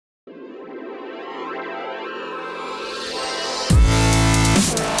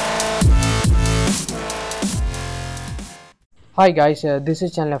Hi guys, this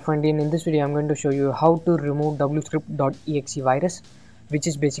is channel friend, and in this video I'm going to show you how to remove wscript.exe virus, which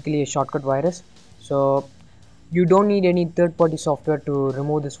is basically a shortcut virus. So you don't need any third-party software to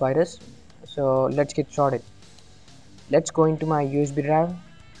remove this virus. So let's get started. Let's go into my USB drive,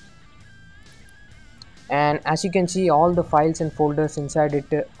 and as you can see, all the files and folders inside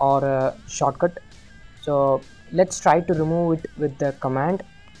it are a shortcut. So let's try to remove it with the command,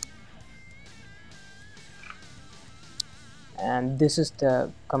 and this is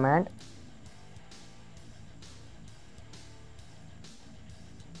the command.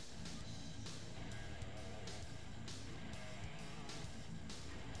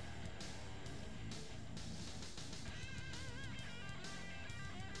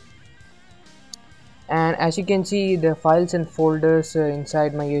 And as you can see, the files and folders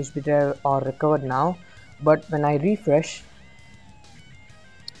inside my USB drive are recovered now, but when I refresh,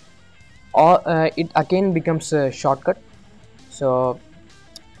 it again becomes a shortcut. So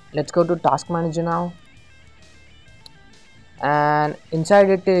let's go to task manager now, and inside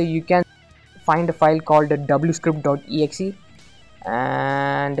it you can find a file called wscript.exe,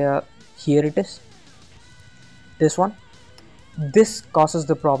 and here it is, this one. This causes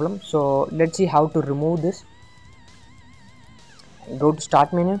the problem, so let's see how to remove this. Go to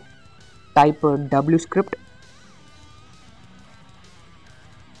start menu, type wscript,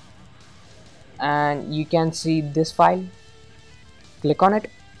 and you can see this file. Click on it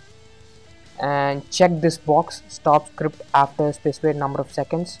and check this box, stop script after specified number of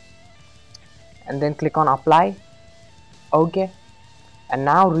seconds, and then click on apply. Okay, and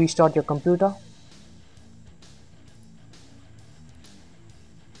now restart your computer.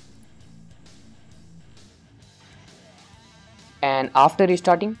 And after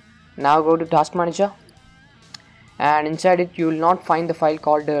restarting, now go to task manager, and inside it you will not find the file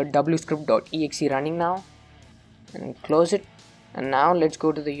called wscript.exe running now, and close it. And now let's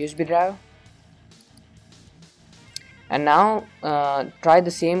go to the USB drive, and now try the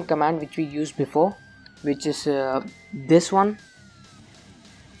same command which we used before, which is this one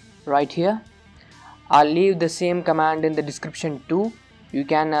right here. I'll leave the same command in the description too. You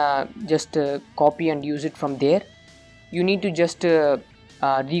can just copy and use it from there. You need to just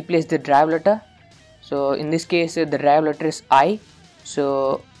replace the drive letter. So in this case the drive letter is I,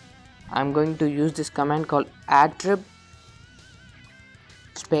 so I'm going to use this command called attrib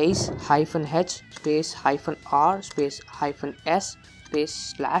space -h space -r space -s space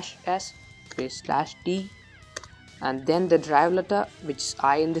 /s space /t, and then the drive letter, which is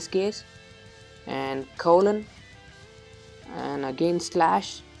I in this case, and colon, and again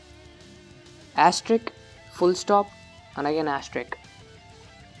slash, asterisk, full stop, and again asterisk,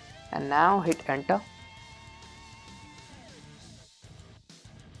 and now hit enter.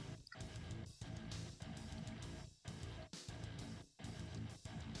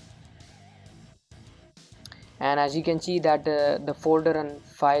 And as you can see that the folder and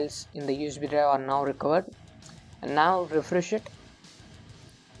files in the USB drive are now recovered. And now refresh it.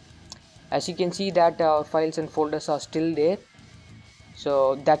 As you can see that our files and folders are still there.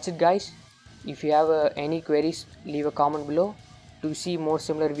 So that's it guys. If you have any queries, leave a comment below. To see more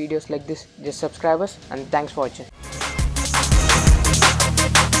similar videos like this, just subscribe us, and thanks for watching.